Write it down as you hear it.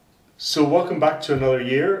So welcome back to another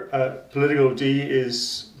year. Political OD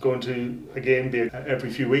is going to again be every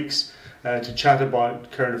few weeks to chat about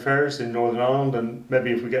current affairs in Northern Ireland and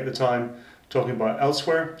maybe if we get the time talking about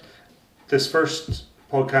elsewhere. This first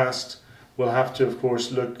podcast will have to of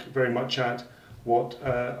course look very much at what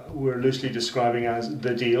we're loosely describing as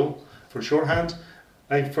the deal for shorthand.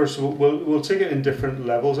 I think first of all we'll take it in different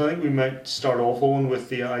levels. I think we might start off on with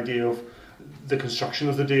the idea of the construction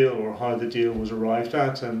of the deal or how the deal was arrived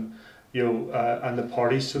at and and the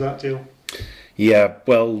parties to that deal. Yeah,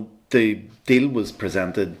 well, the deal was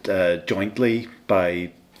presented jointly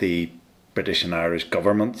by the British and Irish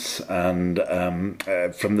governments, and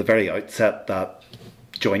from the very outset, that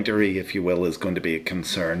jointery, if you will, is going to be a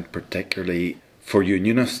concern, particularly for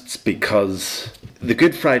unionists, because the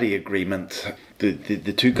Good Friday Agreement,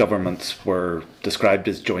 the two governments were described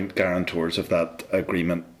as joint guarantors of that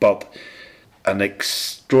agreement, but an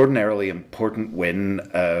extraordinarily important win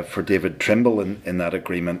for David Trimble in that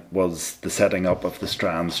agreement was the setting up of the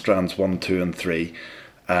strands 1, 2 and 3,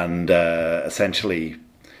 and essentially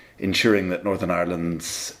ensuring that Northern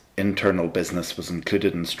Ireland's internal business was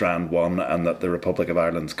included in Strand 1 and that the Republic of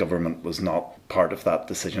Ireland's government was not part of that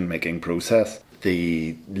decision-making process.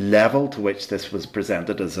 The level to which this was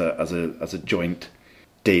presented as a joint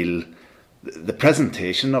deal, the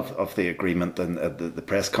presentation of the agreement and the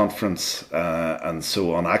press conference and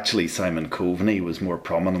so on, actually Simon Coveney was more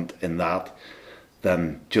prominent in that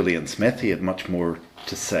than Julian Smith. He had much more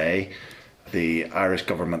to say. The Irish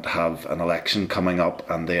government have an election coming up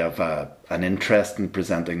and they have an interest in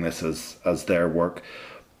presenting this as their work,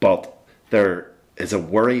 but there is a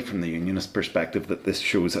worry from the unionist perspective that this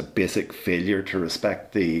shows a basic failure to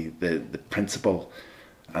respect the principle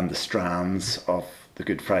and the strands of the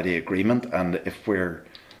Good Friday Agreement, and if we're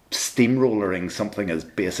steamrollering something as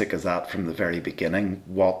basic as that from the very beginning,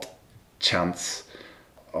 what chance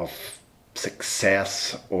of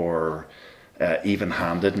success or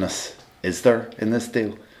even-handedness is there in this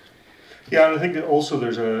deal? Yeah, and I think that also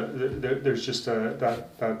there's just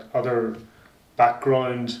that other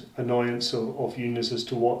background annoyance of unionists as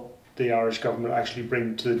to what the Irish government actually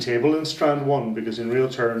bring to the table in Strand 1, because in real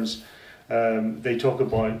terms they talk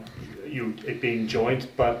about it being joint,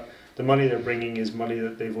 but the money they're bringing is money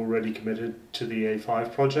that they've already committed to the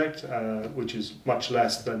A5 project, which is much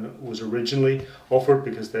less than was originally offered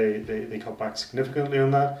because they cut back significantly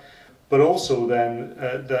on that. But also then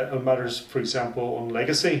that on matters, for example, on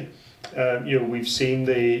legacy, we've seen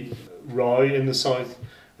the row in the south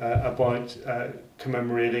about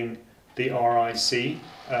commemorating the RIC,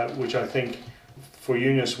 which I think for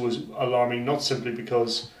unionists was alarming, not simply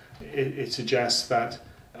because it suggests that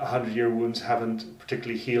 100-year wounds haven't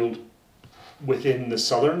particularly healed within the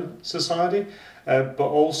southern society, but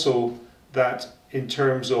also that in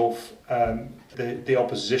terms of the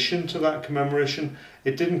opposition to that commemoration,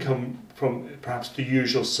 it didn't come from perhaps the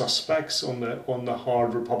usual suspects on the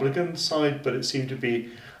hard Republican side, but it seemed to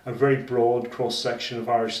be a very broad cross-section of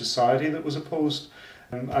Irish society that was opposed.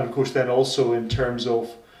 And of course then also in terms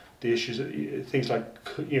of the issues, things like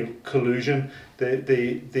collusion,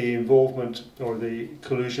 the involvement or the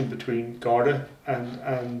collusion between Garda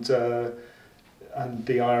and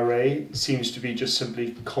the IRA seems to be just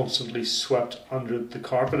simply constantly swept under the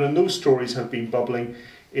carpet, and those stories have been bubbling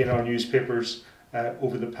in our newspapers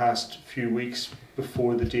over the past few weeks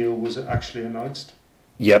before the deal was actually announced.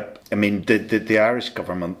 Yep, I mean the Irish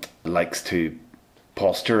government likes to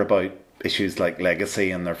posture about issues like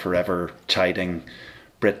legacy, and they're forever chiding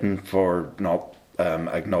Britain for not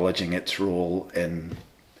acknowledging its role in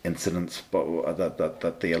incidents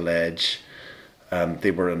that they allege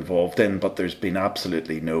they were involved in, but there's been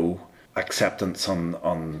absolutely no acceptance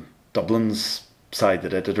on Dublin's side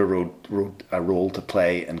that it had a role to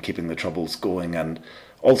play in keeping the Troubles going, and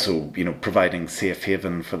also providing safe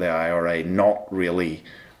haven for the IRA, not really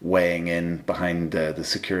weighing in behind the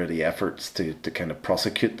security efforts to kind of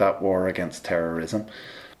prosecute that war against terrorism.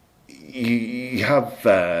 You have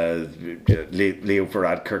Leo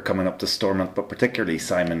Varadkar coming up to Stormont, but particularly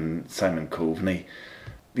Simon Coveney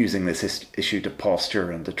using this issue to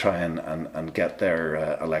posture and to try and get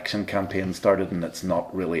their election campaign started, and it's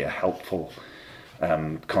not really a helpful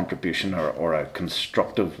contribution or a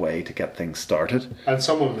constructive way to get things started. And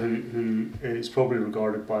someone who is probably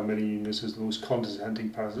regarded by many unionists as the most condescending,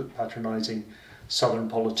 patronising southern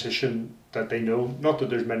politician that they know. Not that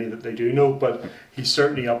there's many that they do know, but he's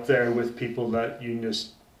certainly up there with people that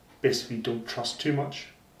unionists basically don't trust too much.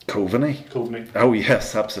 Coveney? Oh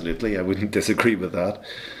yes, absolutely. I wouldn't disagree with that.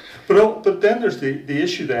 But then there's the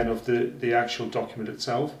issue then of the actual document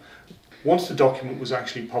itself. Once the document was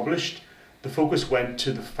actually published, the focus went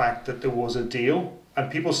to the fact that there was a deal And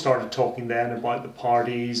people started talking then about the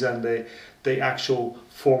parties and the actual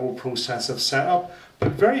formal process of setup,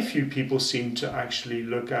 but very few people seem to actually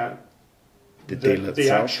look at the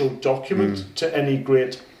actual document to any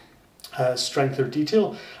great strength or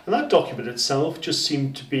detail. And that document itself just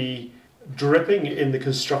seemed to be dripping in the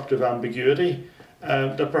constructive ambiguity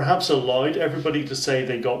that perhaps allowed everybody to say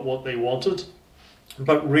they got what they wanted,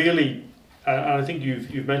 but really, and I think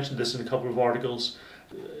you've mentioned this in a couple of articles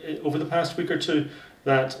over the past week or two,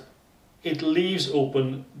 that it leaves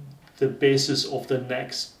open the basis of the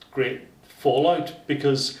next great fallout,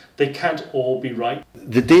 because they can't all be right.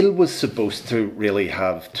 The deal was supposed to really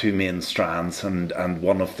have two main strands, and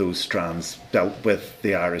one of those strands dealt with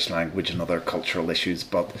the Irish language and other cultural issues,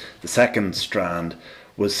 but the second strand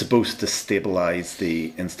was supposed to stabilise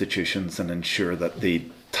the institutions and ensure that the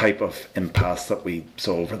type of impasse that we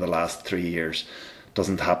saw over the last 3 years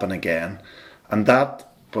doesn't happen again. And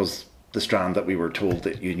that was the strand that we were told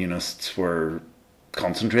that unionists were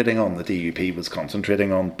concentrating on, the DUP was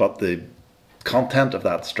concentrating on, but the content of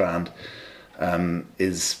that strand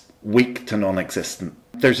is weak to non-existent.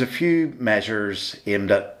 There's a few measures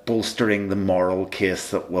aimed at bolstering the moral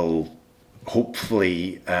case that will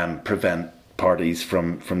hopefully prevent parties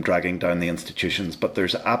from dragging down the institutions, but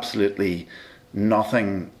there's absolutely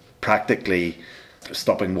nothing practically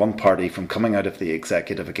stopping one party from coming out of the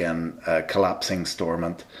executive again, collapsing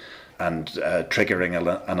Stormont and triggering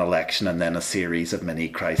an election and then a series of mini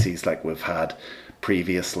crises like we've had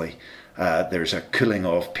previously. There's a cooling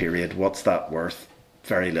off period. What's that worth?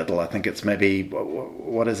 Very little. I think it's maybe,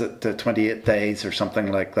 28 days or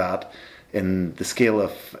something like that. In the scale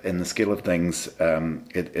of things,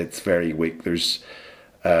 it's very weak. There's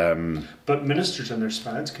but ministers and their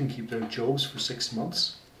spies can keep their jobs for 6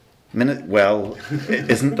 months. Well,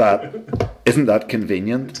 isn't that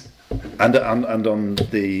convenient? And on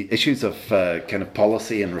the issues of kind of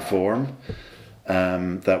policy and reform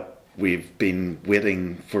that we've been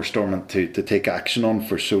waiting for Stormont to take action on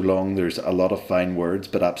for so long, there's a lot of fine words,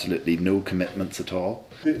 but absolutely no commitments at all.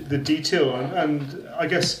 The detail, and I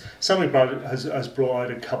guess Sammy Barrett has brought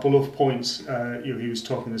out a couple of points. He was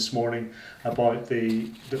talking this morning about the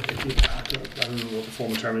I don't know what the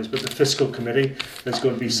formal term is, but the fiscal committee that's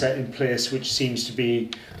going to be set in place, which seems to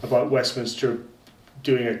be about Westminster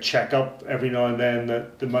doing a check-up every now and then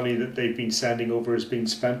that the money that they've been sending over is being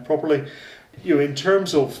spent properly. In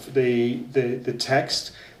terms of the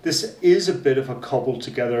text, this is a bit of a cobbled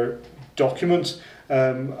together document.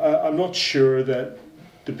 I'm not sure that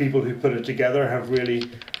the people who put it together have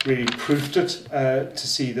really proofed it to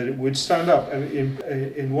see that it would stand up.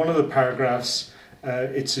 In one of the paragraphs,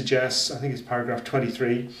 it suggests, I think it's paragraph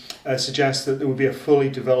 23, suggests that there would be a fully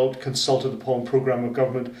developed, consulted upon programme of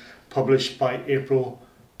government published by April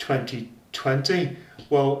 2020.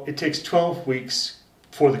 Well, it takes 12 weeks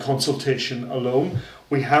for the consultation alone.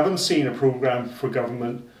 We haven't seen a programme for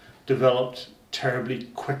government developed terribly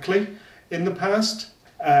quickly in the past.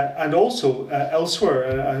 And also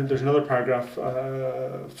elsewhere, there's another paragraph,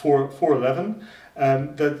 411,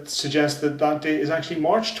 that suggests that date is actually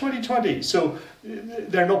March 2020. So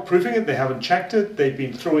they're not proving it, they haven't checked it, they've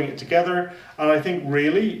been throwing it together. And I think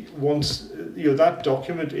really once that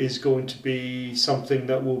document is going to be something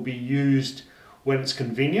that will be used when it's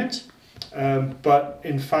convenient. But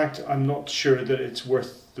in fact, I'm not sure that it's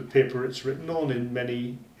worth the paper it's written on in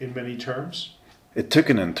many terms. It took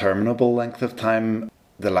an interminable length of time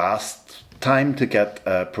the last time to get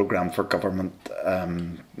a programme for government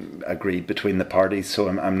agreed between the parties, so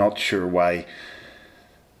I'm not sure why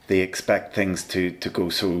they expect things to go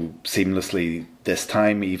so seamlessly this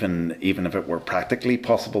time, even if it were practically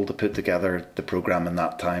possible to put together the programme in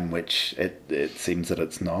that time, which it seems that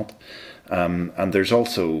it's not. And there's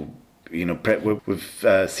also, we've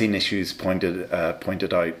seen issues pointed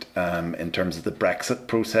out in terms of the Brexit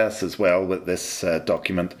process as well, with this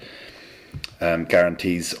document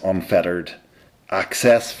guarantees unfettered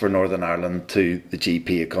access for Northern Ireland to the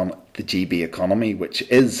GB economy, which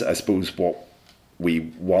is, I suppose, what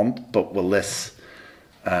we want. But will this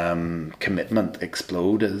commitment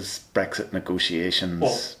explode as Brexit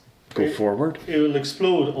negotiations go forward? It will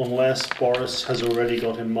explode unless Boris has already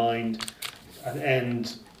got in mind an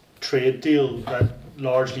end trade deal that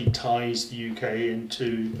largely ties the UK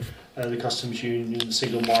into the customs union, the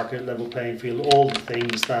single market, level playing field, all the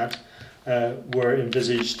things that were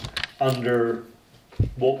envisaged under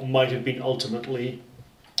what might have been ultimately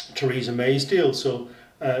Theresa May's deal. So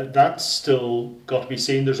that's still got to be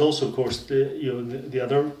seen. There's also, of course, the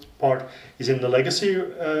other part is in the legacy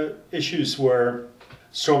issues, where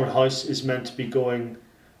Stormont House is meant to be going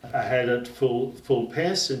ahead at full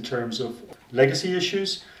pace in terms of legacy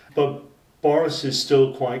issues. But Boris is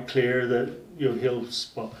still quite clear that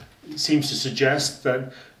he seems to suggest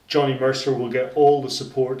that Johnny Mercer will get all the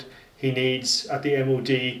support he needs at the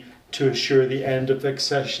MOD to assure the end of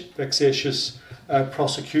vexatious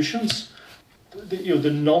prosecutions.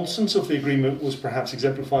 The nonsense of the agreement was perhaps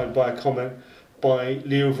exemplified by a comment by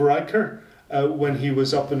Leo Varadkar when he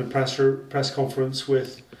was up in a press conference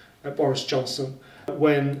with Boris Johnson,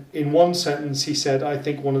 when in one sentence he said, I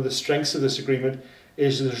think one of the strengths of this agreement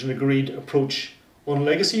is there's an agreed approach on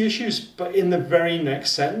legacy issues, but in the very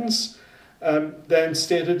next sentence then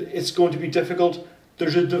stated it's going to be difficult.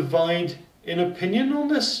 There's a divide in opinion on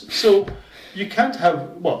this. So you can't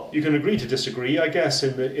have, you can agree to disagree, I guess,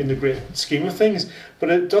 in the great scheme of things, but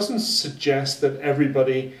it doesn't suggest that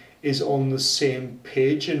everybody is on the same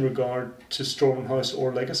page in regard to Stormont House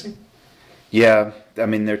or legacy. Yeah, I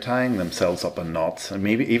mean, they're tying themselves up in knots, and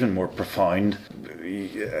maybe even more profound.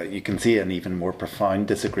 You can see an even more profound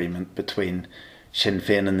disagreement between Sinn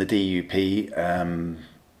Féin and the DUP.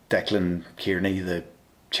 Declan Kearney, the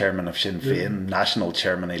chairman of Sinn Féin, national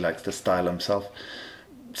chairman, he likes to style himself,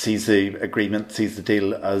 sees the agreement, sees the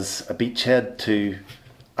deal as a beachhead to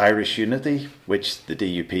Irish unity, which the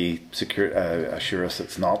DUP assure us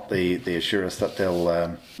it's not. They assure us that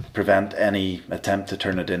they'll prevent any attempt to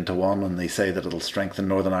turn it into one, and they say that it'll strengthen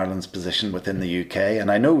Northern Ireland's position within the UK.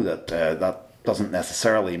 And I know that that doesn't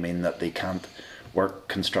necessarily mean that they can't work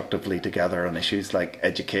constructively together on issues like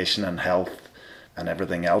education and health and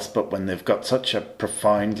everything else, but when they've got such a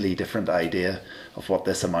profoundly different idea of what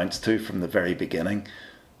this amounts to from the very beginning,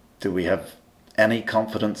 do we have any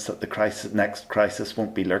confidence that the next crisis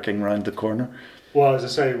won't be lurking around the corner? Well, as I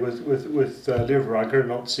say, with Leo Varadkar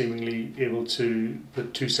not seemingly able to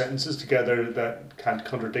put two sentences together that can't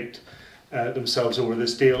contradict themselves over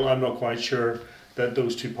this deal, I'm not quite sure that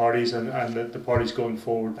those two parties and that the parties going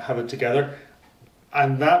forward have it together.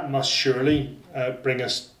 And that must surely bring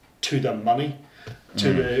us to the money,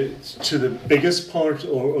 to the biggest part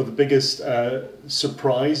or the biggest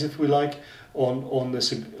surprise, if we like, on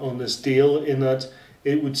this deal, in that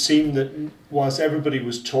it would seem that whilst everybody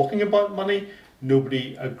was talking about money,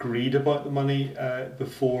 nobody agreed about the money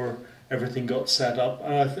before everything got set up.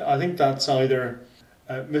 And I think that's either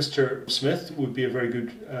Mr. Smith would be a very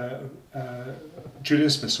good Julian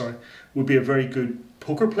Smith, would be a very good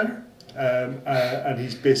poker player, and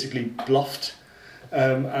he's basically bluffed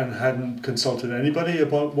and hadn't consulted anybody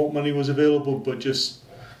about what money was available, but just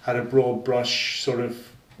had a broad brush sort of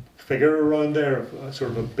figure around there of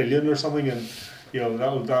sort of $1 billion or something, and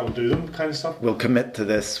that'll do them kind of stuff. We'll commit to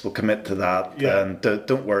this, we'll commit to that, and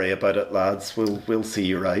don't worry about it, lads. We'll see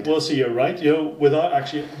you right. We'll see you right.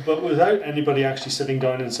 Without anybody actually sitting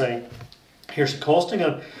down and saying, here's the costing,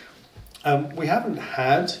 and we haven't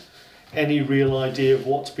had any real idea of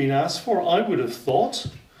what's been asked for. I would have thought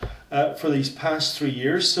for these past 3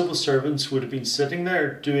 years, civil servants would have been sitting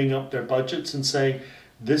there doing up their budgets and saying,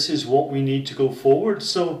 this is what we need to go forward.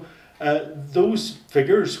 So those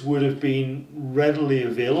figures would have been readily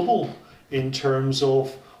available in terms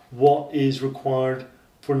of what is required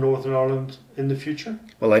for Northern Ireland in the future.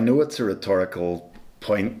 Well, I know it's a rhetorical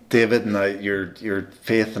point, David, and your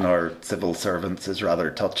faith in our civil servants is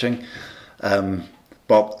rather touching.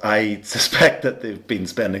 But I suspect that they've been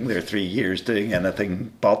spending their 3 years doing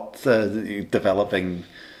anything but developing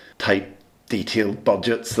tight, detailed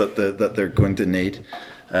budgets that they're going to need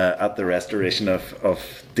at the restoration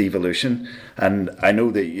of devolution. And I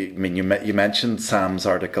know that you mentioned Sam's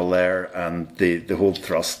article there, and the whole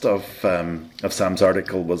thrust of Sam's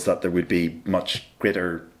article was that there would be much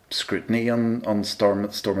greater scrutiny on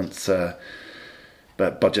Stormont's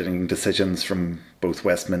budgeting decisions from both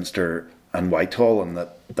Westminster and Whitehall, and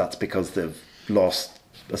that's because they've lost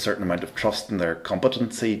a certain amount of trust in their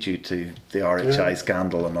competency due to the RHI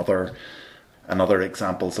scandal and other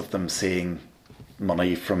examples of them seeing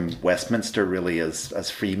money from Westminster really as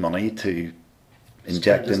free money to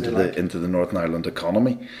inject into the Northern Ireland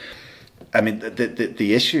economy. I mean,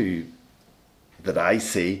 the issue that I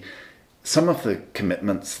see, some of the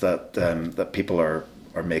commitments that people are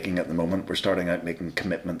making at the moment, we're starting out making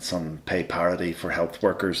commitments on pay parity for health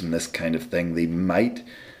workers and this kind of thing.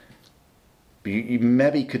 You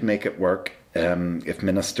maybe could make it work if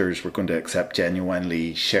ministers were going to accept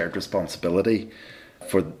genuinely shared responsibility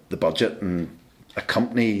for the budget and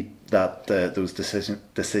accompany those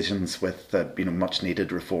decisions with much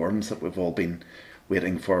needed reforms that we've all been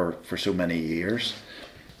waiting for so many years.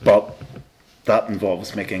 But that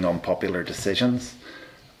involves making unpopular decisions,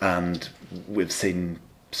 and we've seen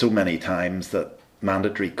so many times that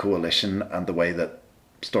mandatory coalition and the way that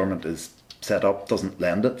Stormont is set up doesn't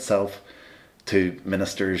lend itself to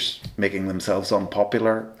ministers making themselves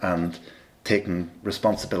unpopular and taken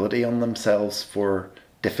responsibility on themselves for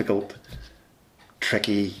difficult,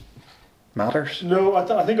 tricky matters? No,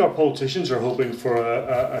 I think our politicians are hoping for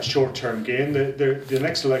a short-term gain. The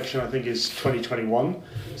next election, I think, is 2021.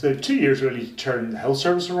 So they have 2 years really to turn the health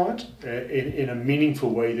service around in a meaningful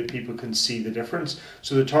way that people can see the difference.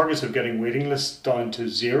 So the targets of getting waiting lists down to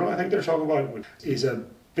 0, I think they're talking about, is a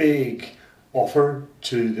big offer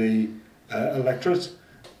to the electorate.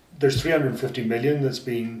 There's 350 million that's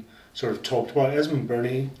been sort of talked about. Esmond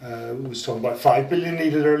Burney was talking about 5 billion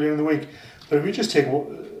needed earlier in the week. But if we just take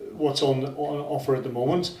what's on offer at the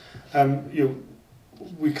moment,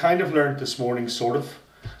 we kind of learned this morning, sort of,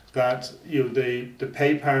 that the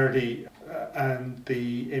pay parity and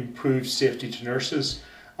the improved safety to nurses,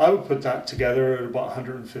 I would put that together at about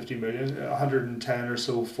 150 million, 110 or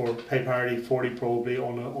so for pay parity, 40 probably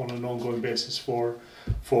on an ongoing basis for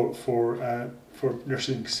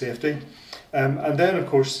nursing safety, and then of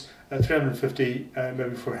course 350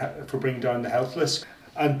 maybe for bringing down the health list,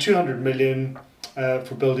 and 200 million.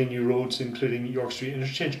 For building new roads, including York Street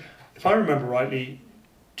Interchange. If I remember rightly,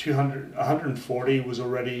 140 was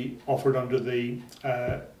already offered under the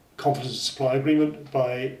confidence supply agreement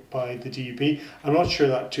by the DUP. I'm not sure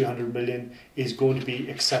that 200 million is going to be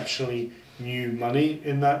exceptionally new money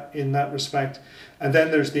in that respect. And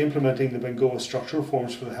then there's the implementing the Bengoa structural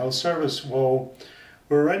reforms for the health service. Well,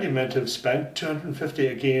 we're already meant to have spent 250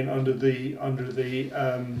 again under the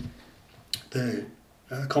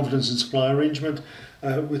confidence and supply arrangement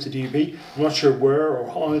with the DUP. I'm not sure where or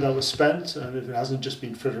how that was spent, and if it hasn't just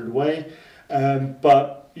been frittered away.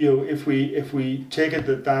 But if we take it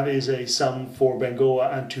that is a sum for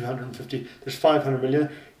Bengoa and 250, there's 500 million.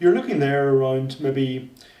 You're looking there around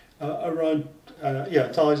maybe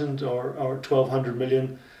 1,000 or 1,200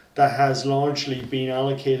 million that has largely been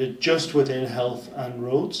allocated just within health and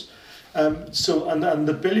roads. So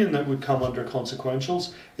the billion that would come under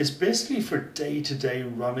consequentials is basically for day-to-day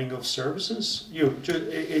running of services.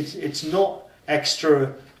 It's not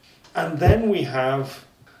extra. And then we have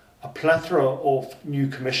a plethora of new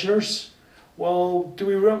commissioners. Well, do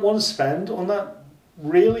we want to spend on that?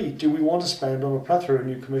 Really, do we want to spend on a plethora of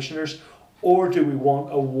new commissioners, or do we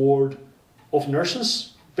want a ward of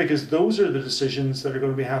nurses? Because those are the decisions that are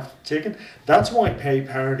going to have taken. That's why pay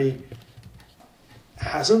parity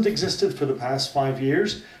hasn't existed for the past 5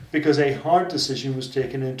 years, because a hard decision was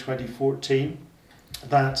taken in 2014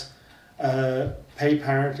 that pay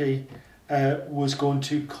parity was going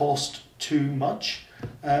to cost too much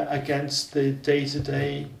against the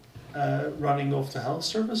day-to-day running of the health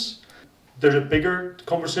service. There's a bigger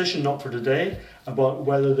conversation, not for today, about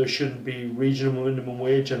whether there shouldn't be regional minimum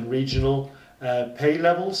wage and regional pay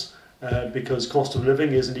levels, because cost of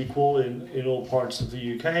living isn't equal in all parts of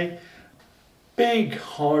the UK. Big,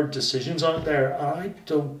 hard decisions out there. I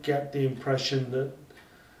don't get the impression that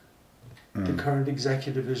the current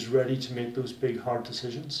executive is ready to make those big, hard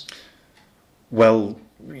decisions. Well,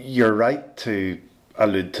 you're right to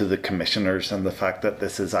allude to the commissioners and the fact that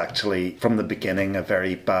this is actually, from the beginning, a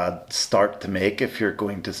very bad start to make if you're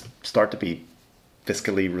going to start to be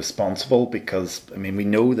fiscally responsible, because, I mean, we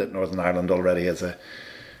know that Northern Ireland already has a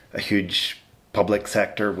huge public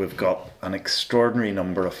sector. We've got an extraordinary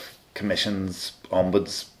number of commissions,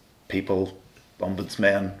 ombudsmen,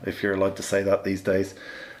 if you're allowed to say that these days,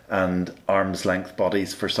 and arm's length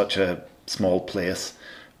bodies for such a small place.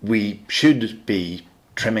 We should be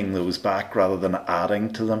trimming those back rather than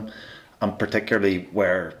adding to them, and particularly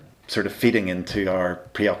where sort of feeding into our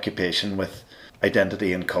preoccupation with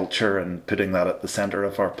identity and culture and putting that at the centre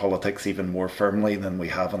of our politics even more firmly than we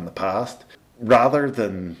have in the past, rather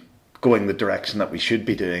than going the direction that we should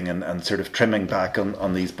be doing and sort of trimming back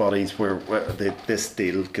on these bodies where this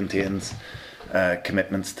deal contains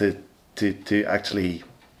commitments to actually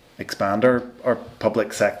expand our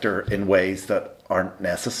public sector in ways that aren't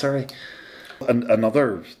necessary. And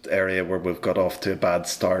another area where we've got off to a bad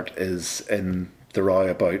start is in the row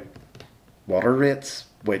about water rates,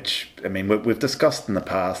 which, I mean, we've discussed in the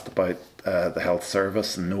past about the health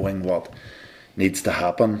service and knowing what needs to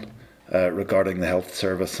happen regarding the health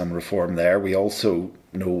service and reform there. We also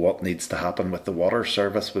know what needs to happen with the water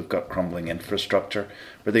service. We've got crumbling infrastructure.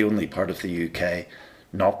 We're the only part of the UK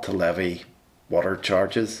not to levy water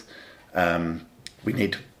charges. We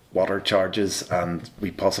need water charges, and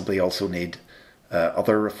we possibly also need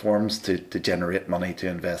other reforms to generate money to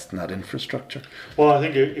invest in that infrastructure. Well, I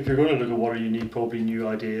think if you're going to look at water, you need probably new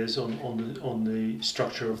ideas on the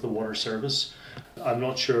structure of the water service. I'm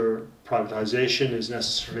not sure privatisation is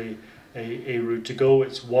necessarily a route to go.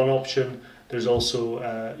 It's one option. There's also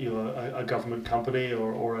a government company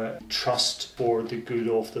or a trust for the good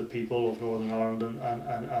of the people of Northern Ireland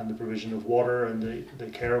and the provision of water and the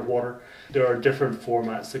care of water. There are different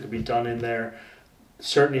formats that could be done in there,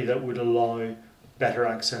 certainly that would allow better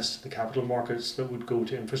access to the capital markets, that would go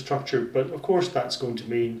to infrastructure. But of course that's going to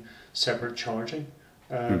mean separate charging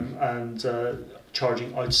and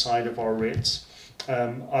charging outside of our rates.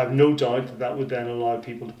 I have no doubt that would then allow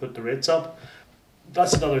people to put the rates up.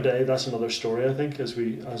 That's another day, that's another story, I think, as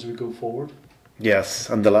we go forward. Yes,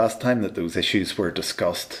 and the last time that those issues were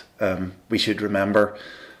discussed, we should remember,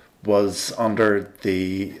 was under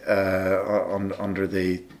the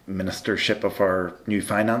ministership of our new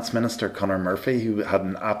finance minister, Conor Murphy, who had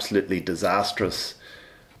an absolutely disastrous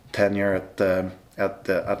tenure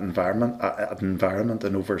at environment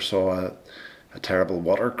and oversaw a terrible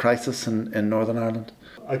water crisis in Northern Ireland.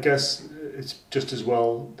 I guess it's just as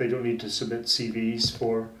well they don't need to submit CVs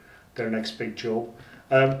for their next big job.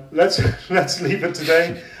 Let's leave it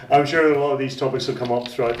today. I'm sure a lot of these topics will come up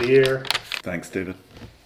throughout the year. Thanks, David.